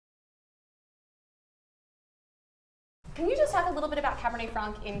Can you just talk a little bit about Cabernet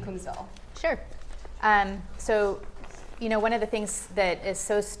Franc in Coombsville? Sure. So, you know, one of the things that is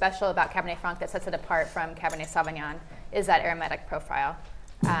so special about Cabernet Franc that sets it apart from Cabernet Sauvignon is that aromatic profile.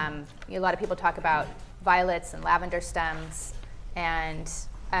 A lot of people talk about violets and lavender stems, and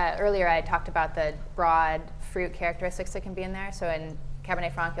earlier I talked about the broad fruit characteristics that can be in there. So in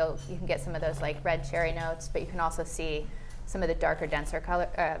Cabernet Franc, you can get some of those like red cherry notes, but you can also see some of the darker, denser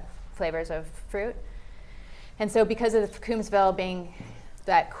flavors of fruit. And so because of Coombsville being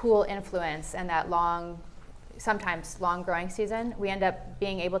that cool influence and that sometimes long growing season, we end up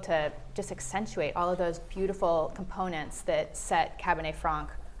being able to just accentuate all of those beautiful components that set Cabernet Franc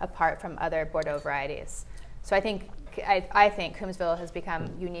apart from other Bordeaux varieties. So I think Coombsville has become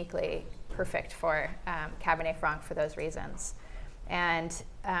uniquely perfect for Cabernet Franc for those reasons. And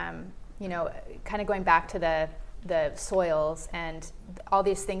you know, kind of going back to the soils and all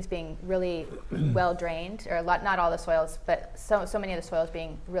these things being really well drained, or not all the soils, but so many of the soils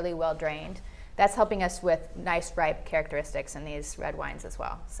being really well drained, that's helping us with nice ripe characteristics in these red wines as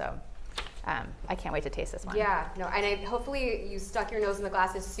well. So I can't wait to taste this one. Yeah, no, and hopefully you stuck your nose in the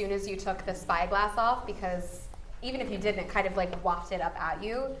glass as soon as you took the spyglass off, because even if you didn't, it kind of like wafted up at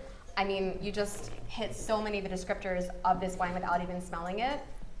you. I mean, you just hit so many of the descriptors of this wine without even smelling it.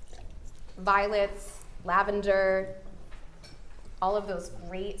 Violets, lavender, all of those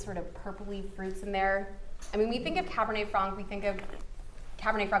great sort of purpley fruits in there. I mean, we think of Cabernet Franc, we think of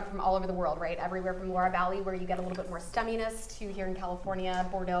Cabernet Franc from all over the world, right? Everywhere from Napa Valley, where you get a little bit more stemminess, to here in California,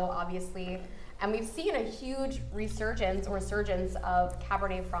 Bordeaux, obviously. And we've seen a huge resurgence or surgence of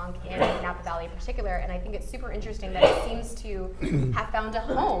Cabernet Franc in Napa Valley in particular. And I think it's super interesting that it seems to have found a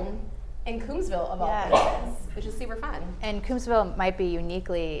home in Coombsville of all places, which is super fun. And Coombsville might be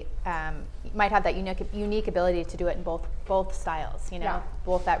uniquely, might have that unique ability to do it in both styles, you know,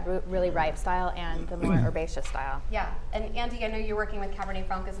 both that really ripe style and the more herbaceous style. Yeah, and Andy, I know you're working with Cabernet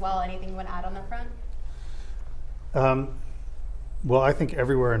Franc as well. Anything you want to add on that front? Well, I think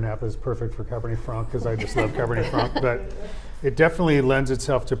everywhere in Napa is perfect for Cabernet Franc, because I just love Cabernet Franc, but it definitely lends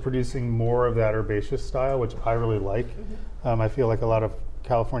itself to producing more of that herbaceous style, which I really like. I feel like a lot of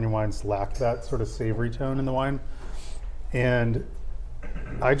California wines lack that sort of savory tone in the wine. And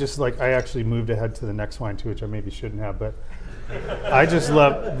I actually moved ahead to the next wine too, which I maybe shouldn't have, but I just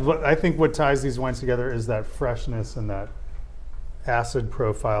love, I think what ties these wines together is that freshness and that acid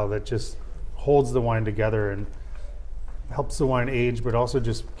profile that just holds the wine together and helps the wine age, but also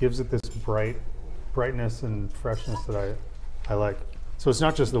just gives it this brightness and freshness that I like. So it's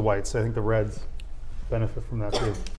not just the whites, I think the reds benefit from that too.